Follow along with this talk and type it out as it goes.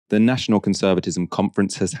the National Conservatism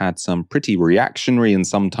Conference has had some pretty reactionary and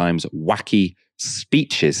sometimes wacky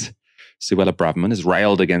speeches. Suella Braverman has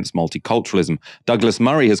railed against multiculturalism. Douglas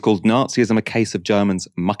Murray has called Nazism a case of Germans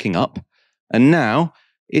mucking up. And now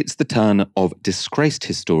it's the turn of disgraced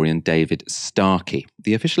historian David Starkey.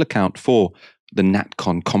 The official account for the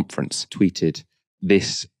NatCon conference tweeted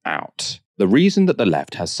this out. The reason that the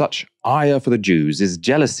left has such ire for the Jews is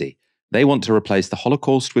jealousy. They want to replace the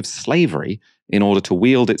Holocaust with slavery in order to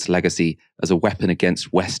wield its legacy as a weapon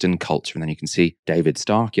against Western culture. And then you can see David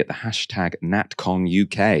Starkey at the hashtag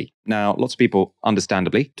NatConUK. Now, lots of people,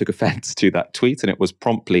 understandably, took offense to that tweet and it was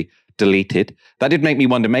promptly deleted. That did make me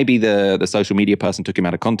wonder, maybe the social media person took him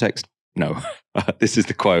out of context. No, this is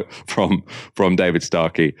the quote from David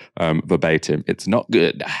Starkey verbatim. It's not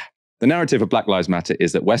good. The narrative of Black Lives Matter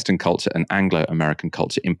is that Western culture and Anglo-American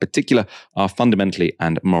culture in particular are fundamentally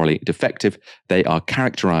and morally defective. They are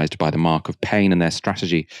characterized by the mark of pain, and their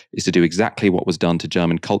strategy is to do exactly what was done to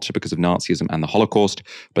German culture because of Nazism and the Holocaust.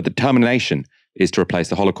 But the determination is to replace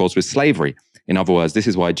the Holocaust with slavery. In other words, this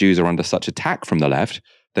is why Jews are under such attack from the left.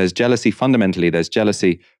 There's jealousy, fundamentally, there's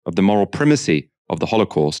jealousy of the moral primacy of the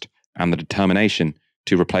Holocaust and the determination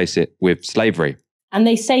to replace it with slavery. And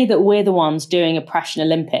they say that we're the ones doing Oppression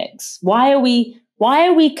Olympics. Why are we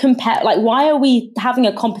having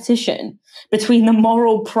a competition between the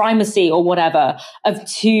moral primacy or whatever of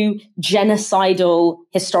two genocidal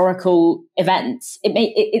historical events?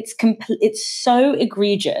 It's so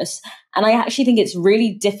egregious. And I actually think it's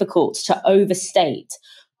really difficult to overstate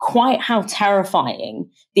quite how terrifying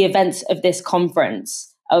the events of this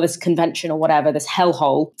conference or this convention or whatever, this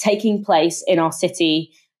hellhole taking place in our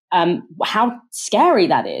city, how scary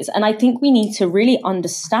that is. And I think we need to really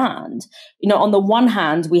understand, on the one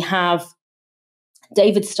hand, we have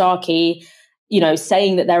David Starkey,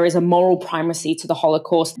 saying that there is a moral primacy to the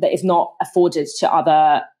Holocaust that is not afforded to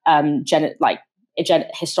other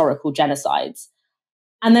historical genocides.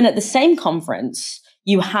 And then at the same conference,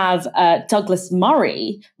 you have Douglas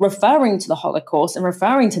Murray referring to the Holocaust and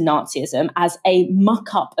referring to Nazism as a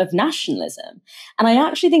muck-up of nationalism. And I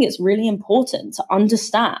actually think it's really important to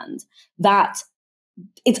understand that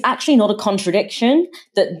it's actually not a contradiction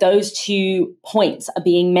that those 2 points are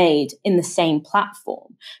being made in the same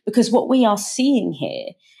platform. Because what we are seeing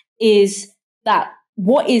here is that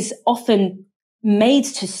what is often made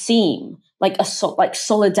to seem like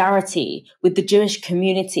solidarity with the Jewish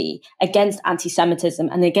community against anti-Semitism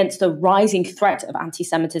and against the rising threat of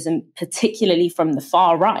anti-Semitism, particularly from the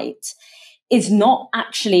far right, is not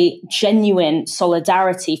actually genuine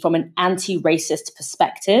solidarity from an anti-racist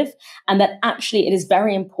perspective. And that actually it is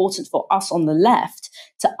very important for us on the left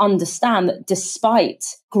to understand that despite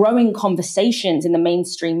growing conversations in the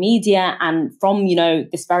mainstream media and from,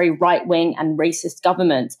 this very right-wing and racist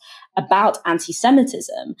government about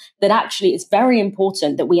anti-Semitism, that actually it's very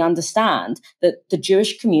important that we understand that the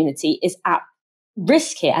Jewish community is at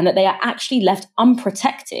risk here and that they are actually left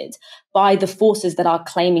unprotected by the forces that are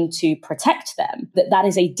claiming to protect them, that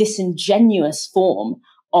is a disingenuous form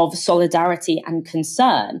of solidarity and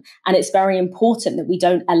concern. And it's very important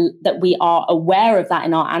that we are aware of that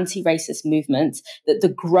in our anti-racist movement, that the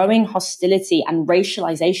growing hostility and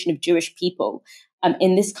racialization of Jewish people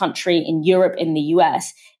in this country, in Europe, in the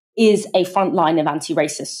US, is a front line of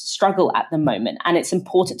anti-racist struggle at the moment. And it's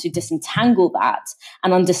important to disentangle that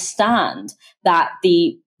and understand that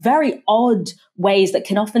the very odd ways that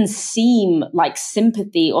can often seem like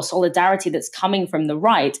sympathy or solidarity that's coming from the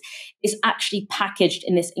right is actually packaged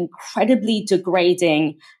in this incredibly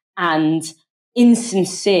degrading and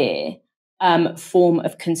insincere form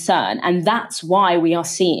of concern. And that's why we are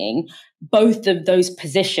seeing both of those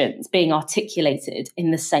positions being articulated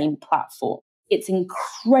in the same platform. It's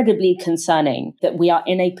incredibly concerning that we are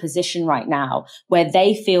in a position right now where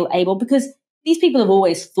they feel able, because these people have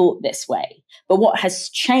always thought this way. But what has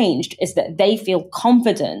changed is that they feel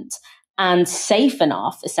confident and safe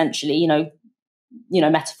enough, essentially,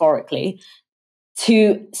 metaphorically,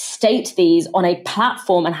 to state these on a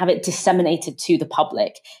platform and have it disseminated to the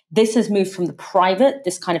public. This has moved from the private,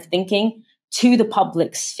 this kind of thinking, to the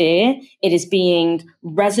public sphere. It is being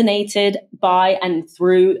resonated by and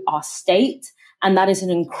through our state. And that is we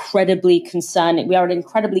are at an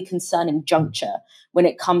incredibly concerning juncture when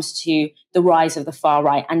it comes to the rise of the far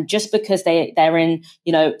right. And just because they're in,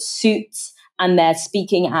 suits and they're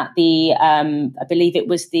speaking at the, I believe it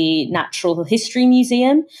was the Natural History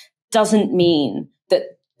Museum, doesn't mean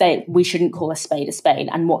that we shouldn't call a spade.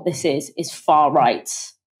 And what this is far right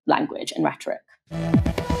language and rhetoric.